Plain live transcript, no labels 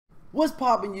What's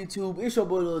poppin' YouTube? It's your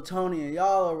boy LilTony, and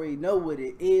y'all already know what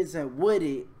it is and what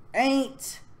it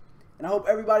ain't. And I hope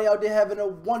everybody out there having a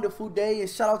wonderful day, and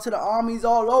shout out to the armies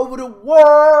all over the world.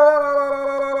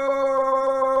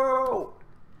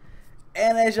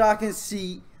 And as y'all can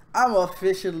see, I'm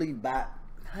officially back.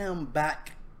 I am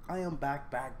back. And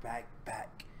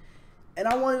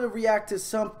I wanted to react to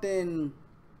something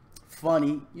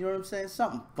funny. You know what I'm saying?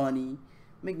 Something funny.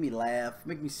 Make me laugh.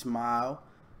 Make me smile.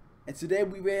 And today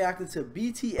we reacting to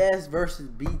BTS versus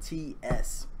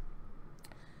BTS.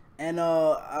 And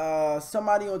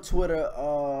somebody on Twitter,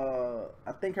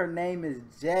 I think her name is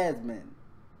Jasmine.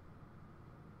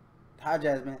 Hi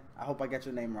Jasmine. I hope I got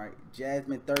your name right.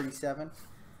 Jasmine37.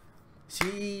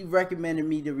 She recommended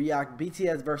me to react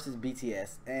BTS versus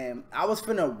BTS. And I was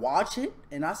finna watch it,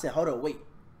 and I said, hold on, wait.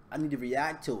 I need to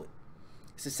react to it.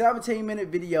 It's a 17-minute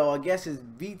video. I guess it's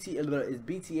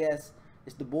BTS.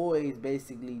 It's the boys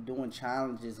basically doing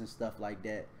challenges and stuff like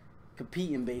that.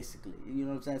 Competing basically. You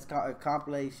know what I'm saying? It's a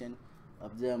compilation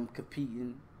of them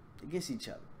competing against each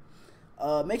other.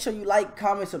 Make sure you like,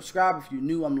 comment, subscribe if you're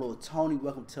new. I'm LilTony.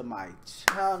 Welcome to my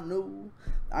channel.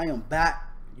 I am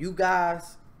back. You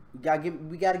guys, we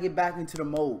gotta get back into the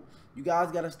mode. You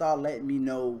guys gotta start letting me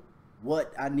know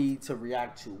what I need to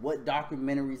react to. What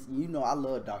documentaries. You know I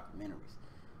love documentaries.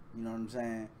 You know what I'm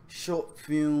saying? Short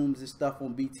films and stuff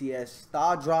on BTS.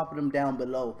 Start dropping them down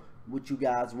below what you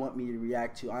guys want me to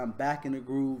react to. I'm back in the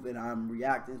groove and I'm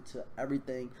reacting to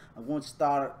everything. I'm going to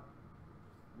start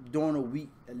during a week,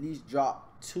 at least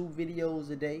drop 2 videos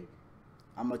a day.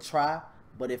 I'm going to try.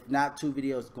 But if not 2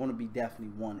 videos, it's going to be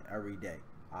definitely 1 every day.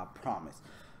 I promise.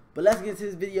 But let's get into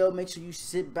this video. Make sure you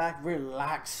sit back,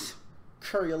 relax,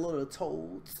 curl your little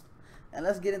toes. And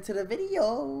let's get into the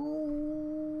video.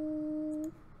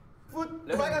 풋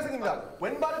빨간색입니다.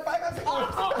 왼발은 빨간색으로.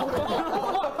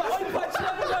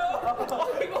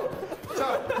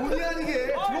 자, 본의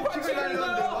아니게 드롭킥을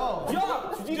날렸는데요.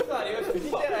 야, 주짓수 아니에요?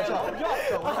 주짓대라요.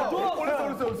 올렸어. 야,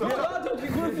 너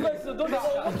그럴 수가 있어. 너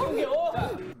내가 어떻게 게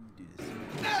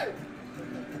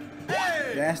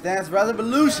Dance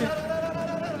Revolution.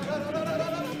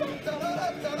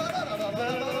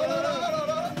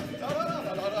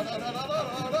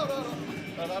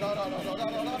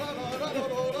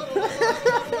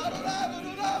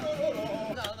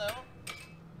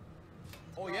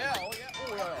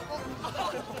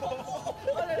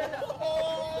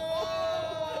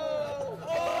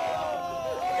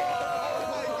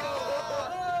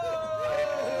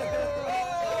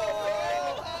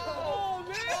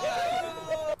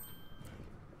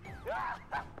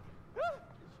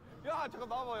 야, 잠깐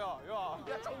나와봐, 야,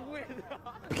 정국이.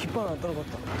 깃발 안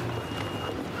떨어졌다.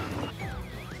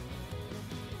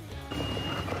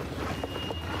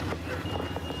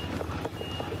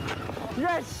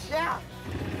 Yes, yeah.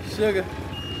 Sugar.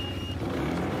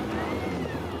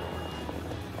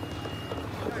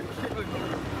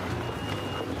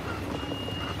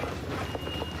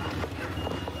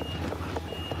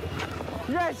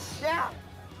 Yes, yeah.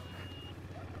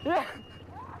 Yeah.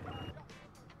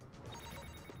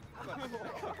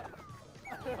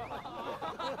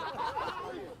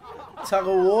 Tug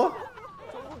of war?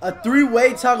 A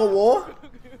 3-way tug of war?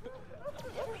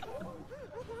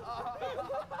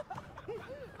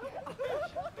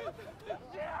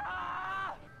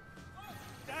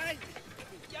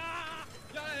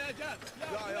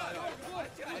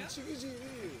 안 치기지.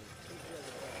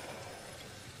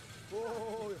 야,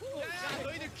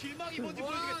 너희들 길막이 뭔지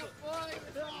모르겠어.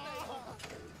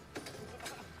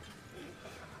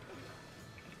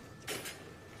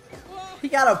 He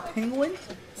got a penguin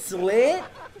sled?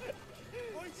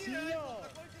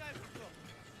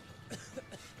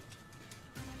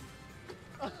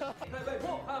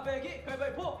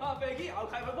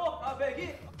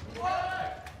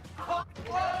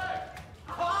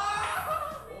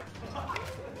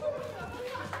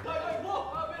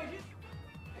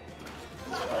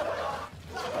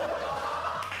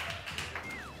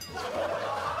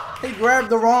 He grabbed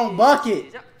the wrong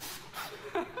bucket.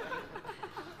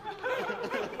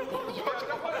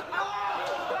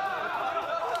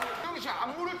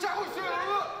 안무를 짜고 있어요,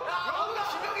 여러분. 여러분,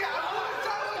 지명이 안무를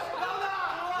짜고 있습니다.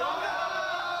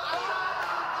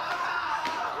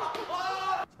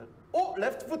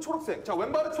 레프트 풋 초록색. 자,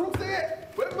 왼발은 초록색에.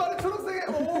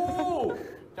 오.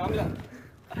 자, 갑니다.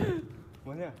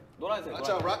 뭐냐? 노란색.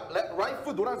 자, 라이트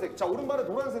풋 노란색. 자, 오른발은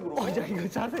노란색으로. 야, 이거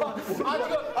자세.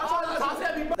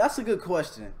 That's a good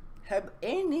question. Have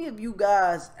any of you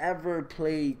guys ever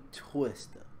played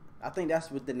Twister? I think that's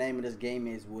what the name of this game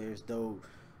is, where it's though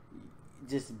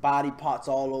just body parts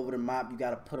all over the map. You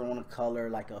gotta put on a color,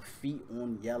 like a feet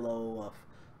on yellow,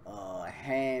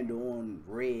 hand on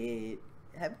red.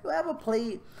 Have you ever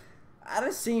played? I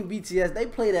done seen BTS. They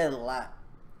play that a lot,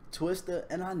 Twister,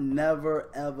 and I never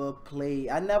ever played.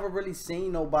 I never really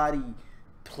seen nobody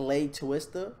play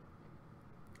Twister.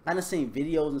 I done seen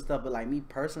videos and stuff, but like me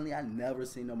personally, I never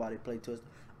seen nobody play Twister.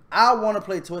 I want to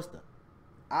play Twister.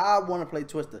 I want to play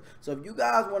Twister. So if you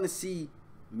guys want to see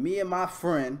me and my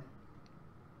friend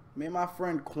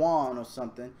Quan or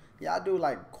something, yeah, I do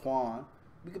like Quan.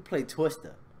 We could play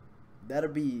Twister. That'll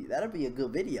be a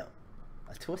good video.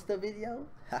 A Twister video?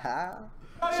 Haha.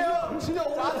 진짜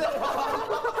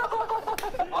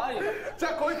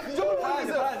자 거의 그 정도 봐야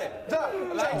돼. 자,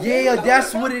 Yeah,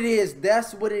 that's what it is.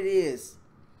 That's what it is.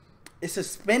 It's a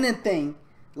spinning thing,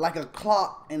 like a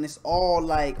clock, and it's all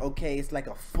like, okay, it's like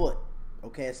a foot.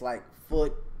 Okay, it's like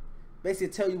foot. Basically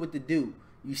tell you what to do.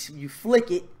 You flick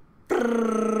it,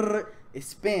 it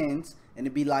spins, and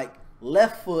it'd be like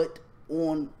left foot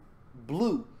on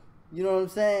blue. You know what I'm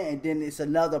saying? And then it's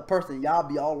another person. Y'all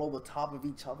be all over top of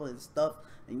each other and stuff,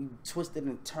 and you twisting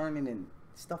and turning and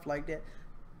stuff like that.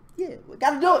 Yeah, we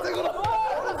gotta do it.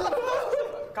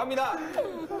 갑니다.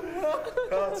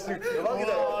 야 진짜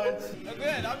대박이다.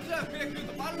 그래 남자 그래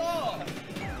그래도 빨라.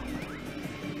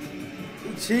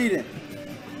 You cheating.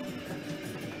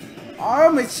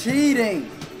 I'm cheating.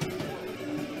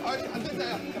 아이 안 된다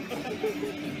야.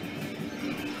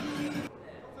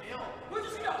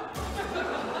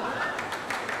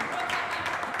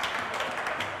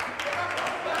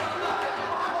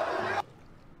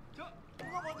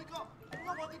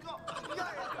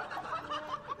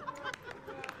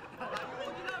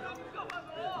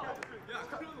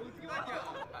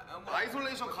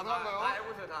 아이솔레이션 가능한가요? 다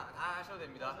해보세요. 다 하셔도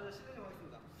됩니다.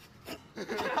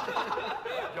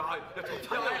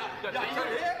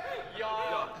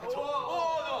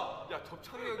 야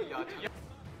접착력이 야.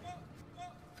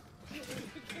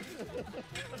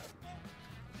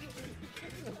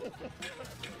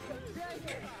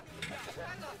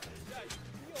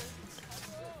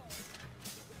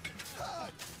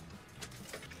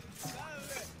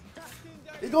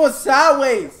 It's going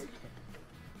sideways.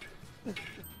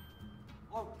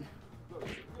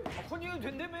 컨닝은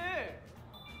된다며.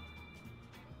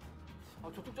 아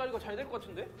저쪽 자리가 잘 될 것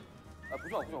같은데? 아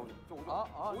보지 마.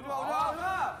 오지 마.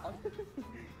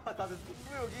 아, 다들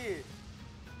승부욕이.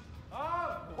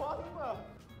 뭐 하는 거야?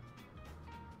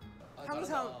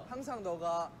 항상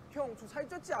너가 형 저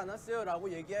살쪘지 않았어요 라고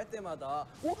얘기할 때마다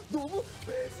너무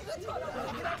돼지같아라고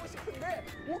얘기를 하고 싶은데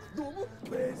너무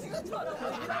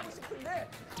돼지같아라고 얘기를 하고 싶은데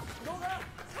너가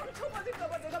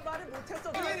상처받을까봐 내가 말을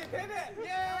못했어. 베베 예.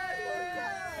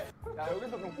 야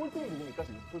여기서 그럼 꼴등이 누굽니까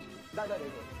지금? 솔직히. 나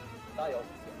 4개. 나 6개.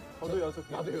 저도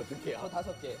 6개. 나도 6개야. 저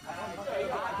 5개.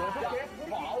 6개?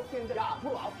 뭐 9개인데 야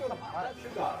앞으로 9개보다 많아.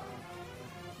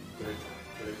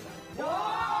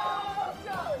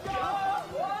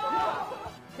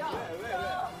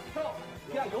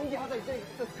 야 연기하자 이제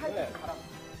스카이프 가라.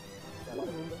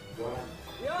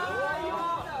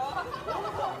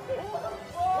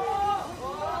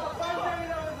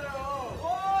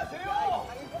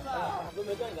 너몇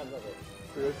장이 남자고?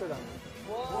 그 13장.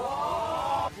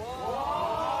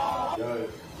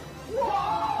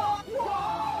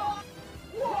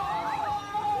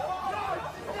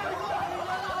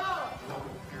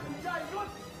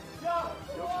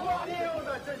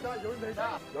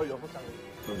 야 16장.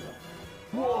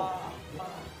 우와.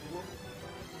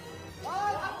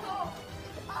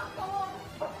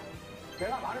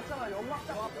 내가 말했잖아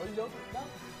연막장 16장.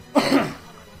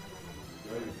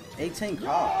 18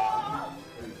 call.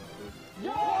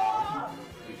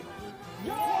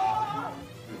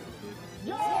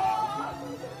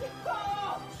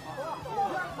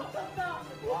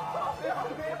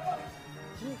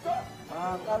 진짜?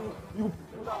 아, 깜. 이거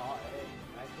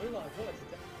설마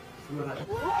진짜?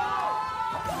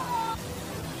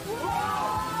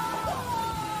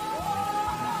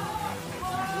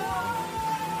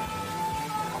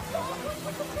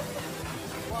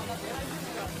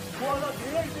 와, 나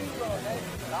내가 1등이다.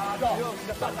 야,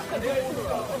 진짜 딱 내가 1등이다.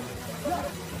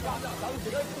 야, 나도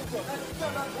내가 1등이다. 나 진짜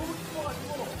나 너무 기뻐가지고.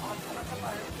 아, 잠깐만.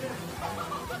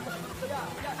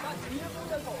 나 뒤에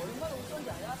보면서 얼마나 웃던지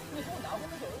알아? 근데 저거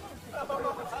나보면서 얼마나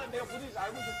웃겨. 아, 내가 분위기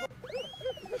알고 있었어.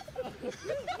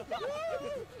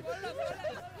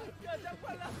 야, 짱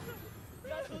빨라.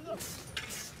 야, 저거.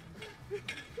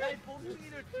 야, 이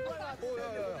범둥이를 두 번이나.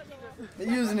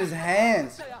 They're using his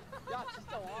hands. 야,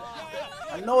 진짜 와.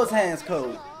 I know his hands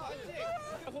cold.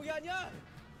 거기 아니야?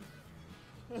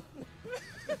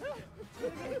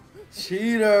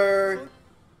 Cheater.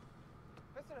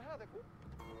 패스를 해야 되고.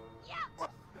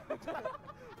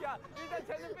 야, 일단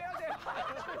쟤는 빼야 돼.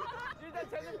 일단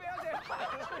쟤는 빼야 돼.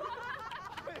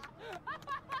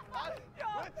 야,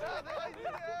 왜 내가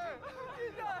있는데?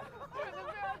 일단 쟤는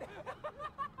빼야 돼.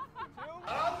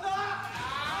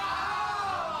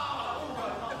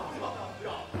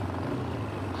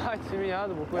 아, 지민이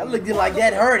하나도 못 That 보였네. looked like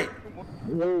that hurt it.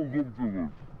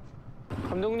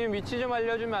 감독님 위치 좀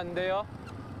알려주면 안 돼요?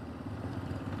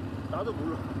 나도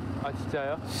몰라. 아,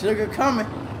 진짜요? Sugar coming.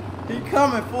 He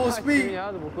coming full 아, 지민이 speed.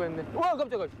 하나도 못 보였네. 와,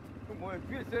 깜짝이야. 그럼 뭐야,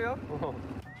 뒤에 있어요?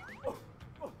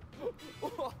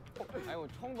 아니 뭐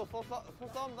처음도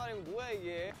소싸움도 아니고 뭐야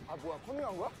이게? 아 뭐야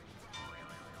커밍한 거야?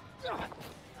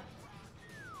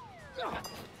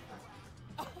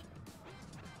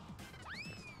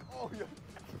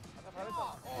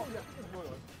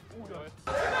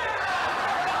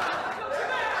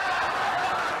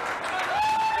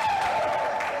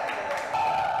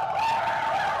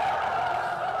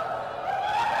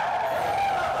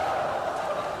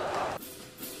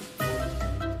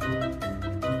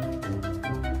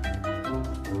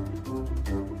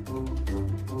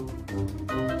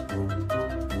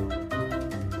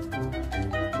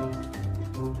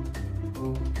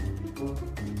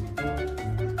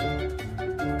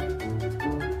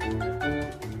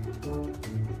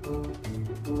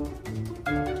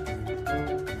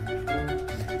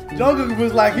 Jungkook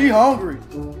was like he hungry.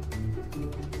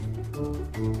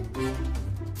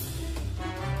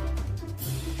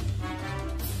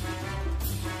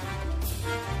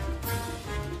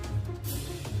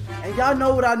 And y'all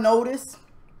know what I noticed?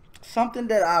 Something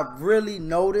that I really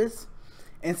noticed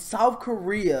in South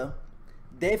Korea,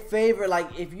 they favor,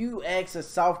 like, if you ask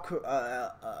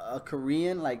a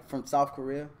Korean, like from South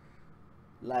Korea,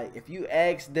 like if you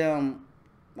ask them,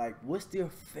 like, what's their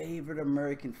favorite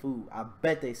American food? I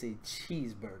bet they say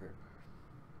cheeseburger.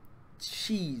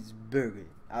 Cheeseburger.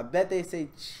 I bet they say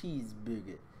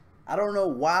cheeseburger. I don't know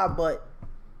why, but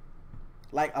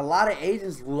like a lot of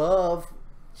Asians love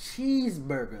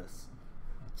cheeseburgers.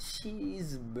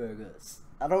 Cheeseburgers.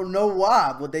 I don't know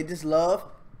why, but they just love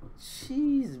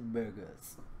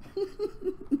cheeseburgers.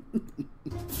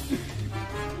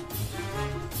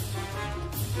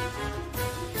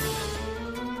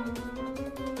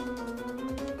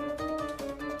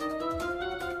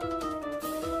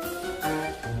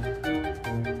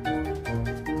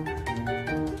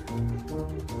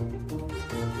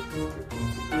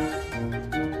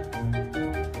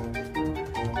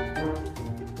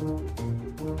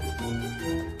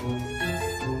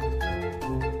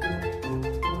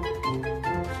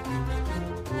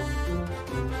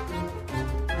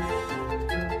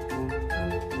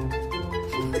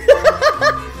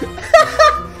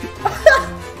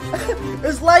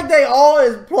 It's like they all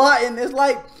is plotting. It's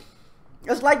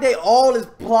like they all is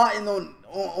plotting on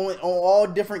all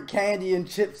different candy and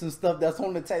chips and stuff that's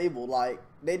on the table. Like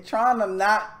they trying to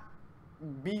not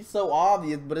be so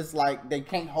obvious, but it's like they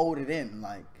can't hold it in.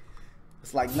 Like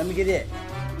it's like, let me get it.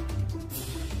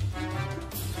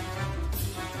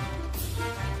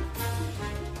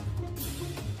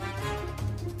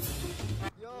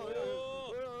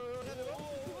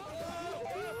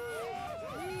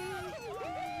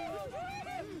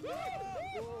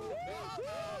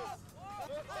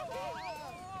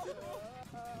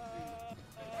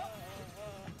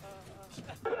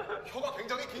 혀가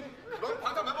굉장히 긴 그런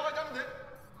방송 멤버가 있다는데.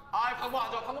 아, 방법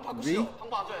안 좋아. 방법 바꾸시죠. 미?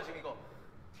 방법 안 좋아요, 지금 이거.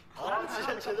 아,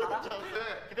 진짜 제대로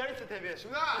잡는데. 기다리스 데뷔.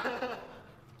 준아.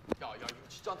 야, 이거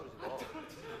진짜 안 떨어진다.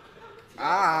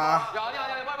 Ah. 야,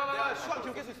 아니, 빨리. 시간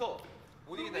기록 깰수 있어.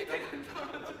 못 이긴다니까.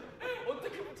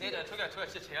 어떻게 못 이겨? 저기가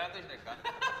진짜 제한 뜻이니까.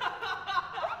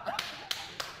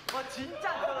 와,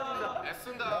 진짜 안 떨어진다.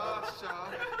 애쓴다,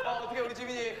 진짜. 어떻게 우리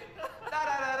지민이.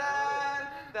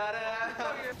 따라라란,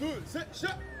 따라란. 둘, 셋,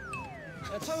 시작.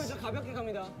 야, 처음에 저 가볍게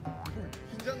갑니다.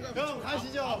 긴장감. 형,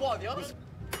 가시죠. 뭐 아니야?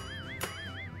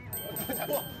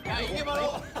 야, 이게 바로.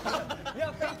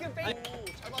 야, 페이크.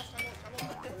 잘 봤어.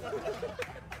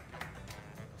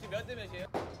 지금 몇 대 몇이에요?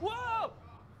 와!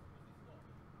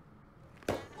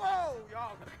 와우,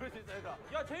 야, 그렇지, 세다.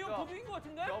 야, 재희 형 도둑인 것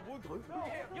같은데? 야, 뭔 더?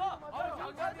 야,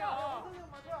 장난이야.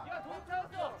 야, 도둑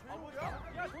찾았어.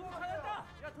 야, 도둑 찾았다.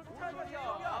 야, 도둑 찾았다.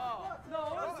 야, 나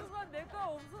어느 순간 내 거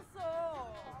없었어.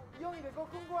 이 형이 내 거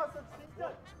끊고 왔어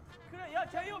진짜. 그래, 야,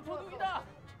 재희 형 도둑이다.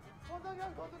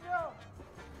 권성현 도둑이야.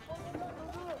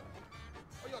 권성현 도둑.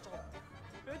 야, 잠깐.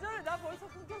 왜 저래? 나 벌써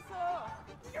끊겼어.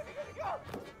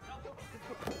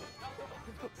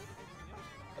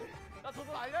 나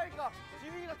도둑 아니라니까.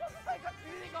 지민이가 쫓았다니까,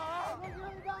 지민이가.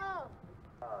 권성현이다.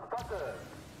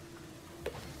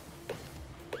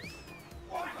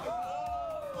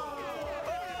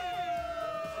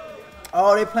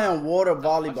 Oh, they playing water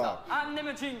volleyball. 안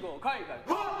내면 진거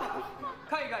가위가위보.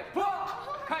 가위가위보.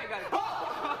 가위가위보.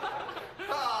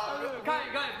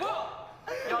 가위가위보.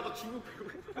 야, 너 중국 배우.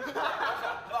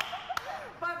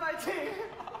 빠이빠이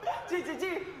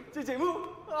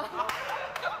찌찌무.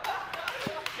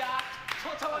 야,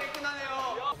 처참하게 끝나네요.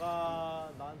 너가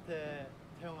나한테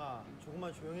태영아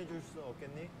조금만 조용히 해줄 수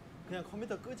없겠니? 그냥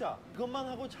컴퓨터 끄자. 그것만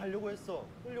하고 자려고 했어.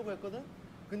 끄려고 했거든?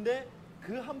 근데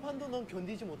그 한 판도 넌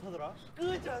견디지 못하더라.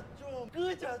 끄자 좀.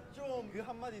 그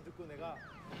한마디 듣고 내가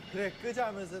그래 끄자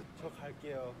하면서 저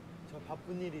갈게요. 저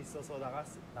바쁜 일이 있어서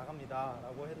나갑니다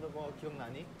라고 했던 거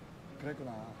기억나니?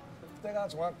 그랬구나. 그때가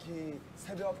정확히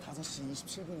새벽 5시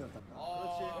 27분이었단다.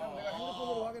 그렇지. 내가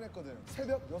핸드폰으로 확인했거든.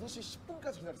 새벽 6시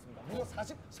 10분까지 기다렸습니다. 무려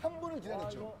 43분을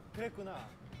기다렸죠. 그랬구나.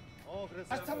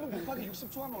 그랬어. 43분 곱하기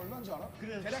 60초 하면 얼마인 줄 알아?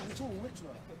 그래. 대략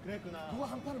 2,500초야. 그랬구나. 누가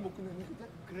한 판을 못 끝냈니 그때?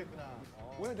 그랬구나.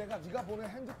 왜 내가 네가 보는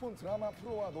핸드폰 드라마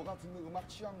프로와 너가 듣는 음악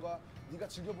취향과 네가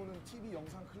즐겨보는 TV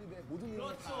영상 클립의 모든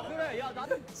내용을 다 그래, 야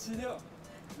나는 진영.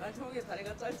 난 형의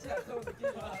다리가 짧지 않다고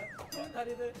느끼지만 형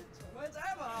다리는 정말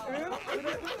짧아.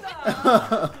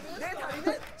 그렇구나. 내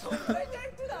다리는 정말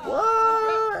짧구나.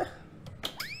 What?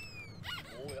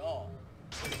 뭐야?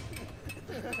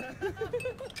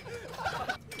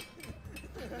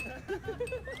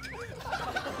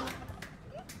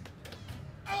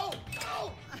 아우!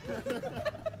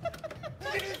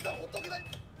 이게 있어 어떻게 다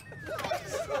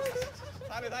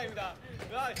다행입니다.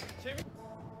 야, 재밌.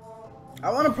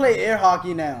 I want to play air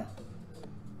hockey now.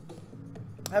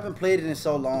 I haven't played it in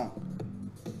so long.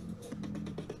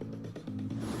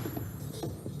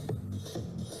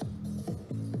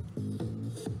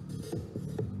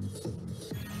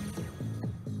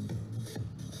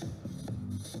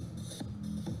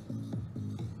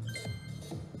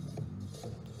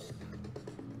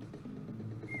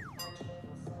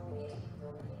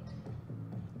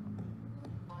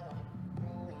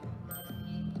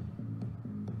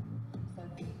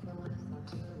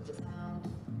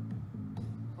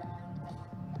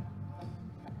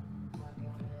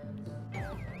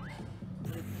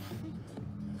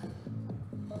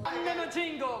 안 내면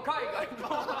진거 가위가위보.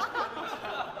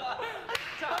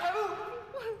 자,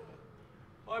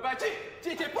 빨리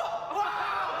찌찌뽀.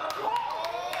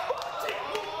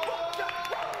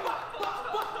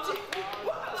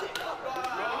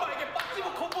 이게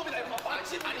빡지모 컨법이다. 이거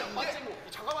빡지모 아니야, 빡지모.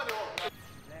 잠깐만요.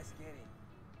 Let's get it.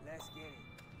 Let's get it.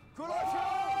 그렇지!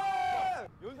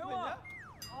 연습했냐?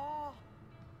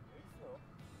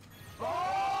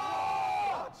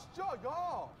 아 진짜 야!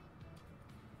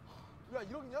 야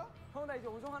이러겠냐? 형 나 이제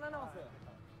오종 하나 남았어요.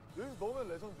 여기서 넣으면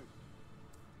레전드.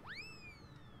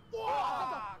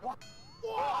 와!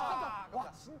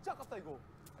 와! 진짜 아깝다 이거.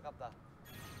 아깝다.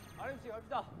 RMC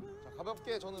갑시다. 자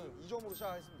가볍게 저는 2점으로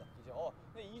시작하겠습니다. 이제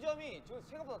근데 2점이 지금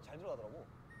생각보다 잘 들어가더라고.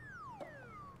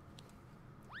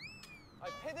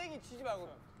 아니 패대기 치지 말고.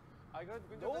 아 그래도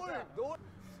근데 노을.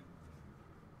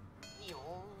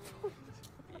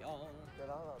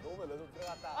 대단하다. 넣으면 레전드.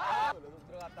 들어갔다.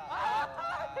 들어갔다.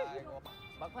 아이고.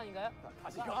 막판인가요?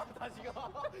 다시 가. 자, 네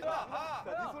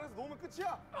손에서 넣으면 끝이야.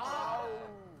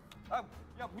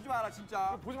 야 보지 마라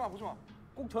진짜. 보지 마.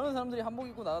 꼭 저런 사람들이 한복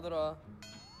입고 나가더라.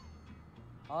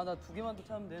 아, 나 2개만 더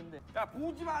찾으면 되는데. 야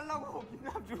보지 말라고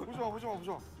김남주. 보지 마.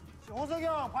 호석이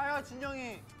형 봐요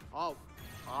진영이. 아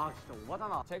진짜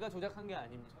오바잖아. 제가 조작한 게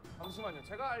아닙니다. 잠시만요.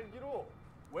 제가 알기로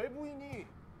외부인이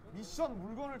미션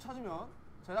물건을 찾으면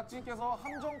제작진께서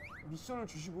함정 미션을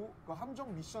주시고 그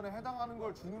함정 미션에 해당하는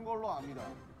걸 주는 걸로 압니다.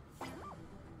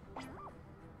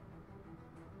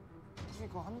 혹시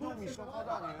그 함정 미션 카드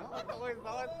아니에요?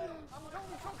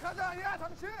 함정 미션 카드 아니야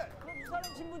당신! 그럼 이 사람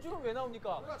신분증은 왜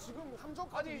나옵니까? 그러니까 지금 함정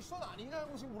카드 미션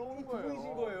아니냐고 지금 물어보는 거예요.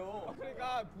 누구이신 거예요?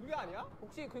 그러니까 불이 아니야?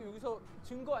 혹시 그 여기서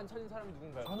증거 안 찾은 사람이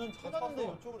누군가요? 저는 찾았는데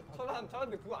이쪽으로 다.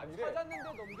 찾았는데 그거 아니래. 찾았는데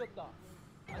넘겼다.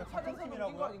 아니, 같은 찾아서 넘긴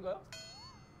팀이라고요? 거 아닌가요?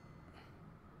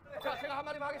 자, 제가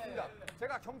한마디만 하겠습니다.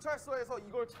 제가 경찰서에서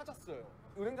이걸 찾았어요.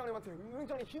 은행장님한테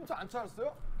은행장님 힌트 안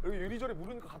찾았어요? 여기 이리저리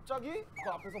물으니까 갑자기 그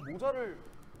앞에서 모자를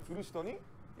들으시더니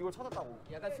이걸 찾았다고.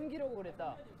 약간 숨기려고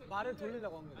그랬다. 말을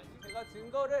돌리려고 한 거예요. 제가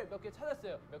증거를 몇 개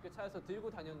찾았어요. 몇 개 찾아서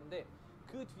들고 다녔는데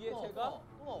그 뒤에 제가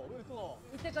왜 끊어?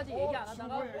 이때까지 얘기 안 지금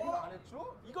하다가 왜 얘기를 안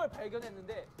했죠? 이걸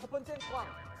발견했는데 첫 번째 꽝,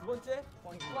 두 번째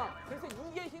꽝. 그래서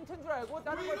이게 힌트인 줄 알고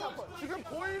다른 걸 다 버. 지금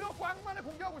보이러 꽝만을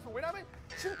공개하고 있어. 왜냐면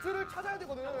힌트를 찾아야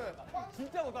되거든.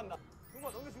 진짜 못한다.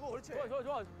 정말 넘겨주고 그렇지.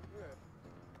 좋아.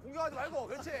 공개하지 말고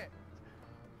그렇지.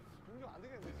 공개 안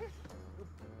되겠는데.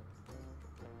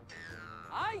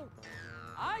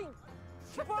 아이,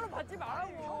 슈퍼를 받지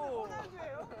말라고.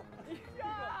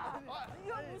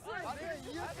 이거 무슨? 내가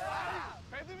이해했어.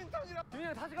 배드민턴이랑. 지민이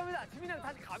형 다시 갑니다. 지민이 형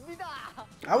다시 갑니다.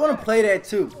 I want to play that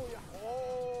too.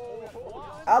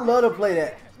 I love to play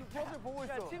that. 퍼즐 보고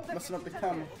있어. Messing up the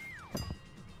camera.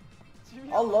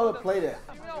 I love to play that.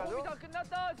 지민아 호흡이 다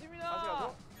끝났다. 다시 지민아.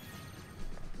 가죠.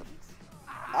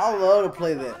 I love to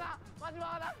play that.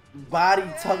 마지막 하나.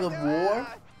 Body tug of war.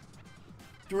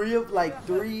 Three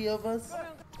of us.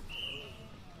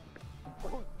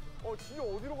 진영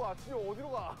어디로 가? 진영 어디로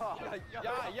가?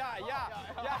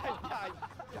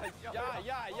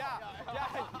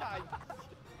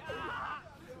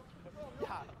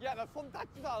 야, 나 손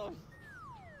닿지도 않아.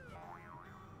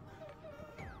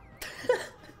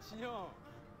 진영,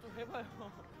 좀 해봐요.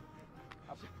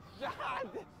 야,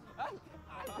 안 돼.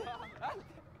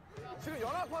 지금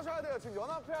연합하셔야 돼요. 지금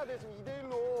연합해야 돼. 지금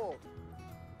 2대1로.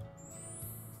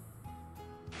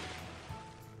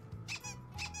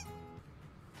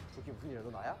 저게 무슨 일이야? 너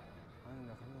나야? 아니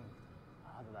나 감독.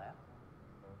 아 너 나야?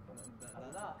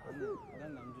 나나?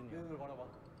 난 남준이야. 내 눈을 바라봐.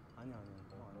 아니야 형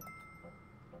아니야.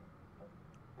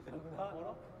 다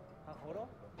걸어? 다 걸어?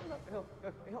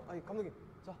 형 아니 감독님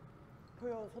자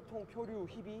표현 소통 표류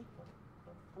희비.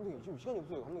 감독님 지금 시간이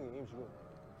없어요. 감독님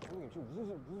지금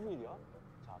무슨 일이야?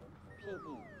 자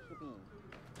PB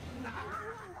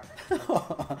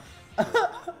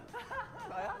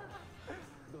나야?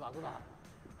 너 나구나.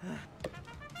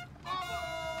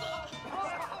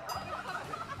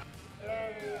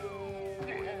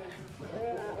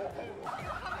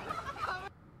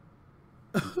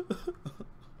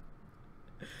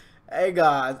 Hey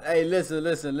guys, hey listen.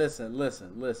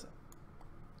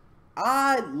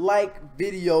 I like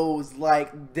videos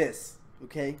like this,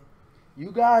 okay?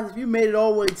 You guys, if you made it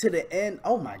all the way to the end,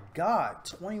 oh my God,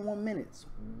 21 minutes.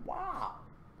 Wow.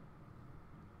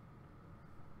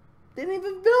 Didn't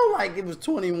even feel like it was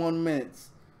 21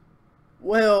 minutes.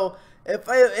 Well, if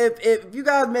you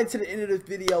guys made it to the end of this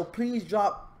video, please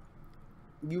drop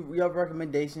your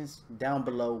recommendations down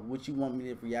below. What you want me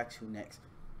to react to next.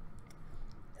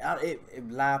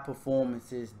 Live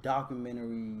performances,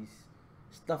 documentaries,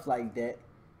 stuff like that.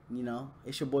 You know,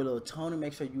 it's your boy LilTony.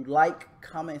 Make sure you like,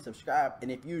 comment, and subscribe.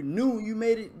 And if you're new, you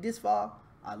made it this far,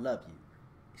 I love you.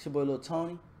 It's your boy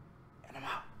LilTony, and I'm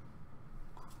out.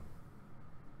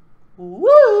 Woo!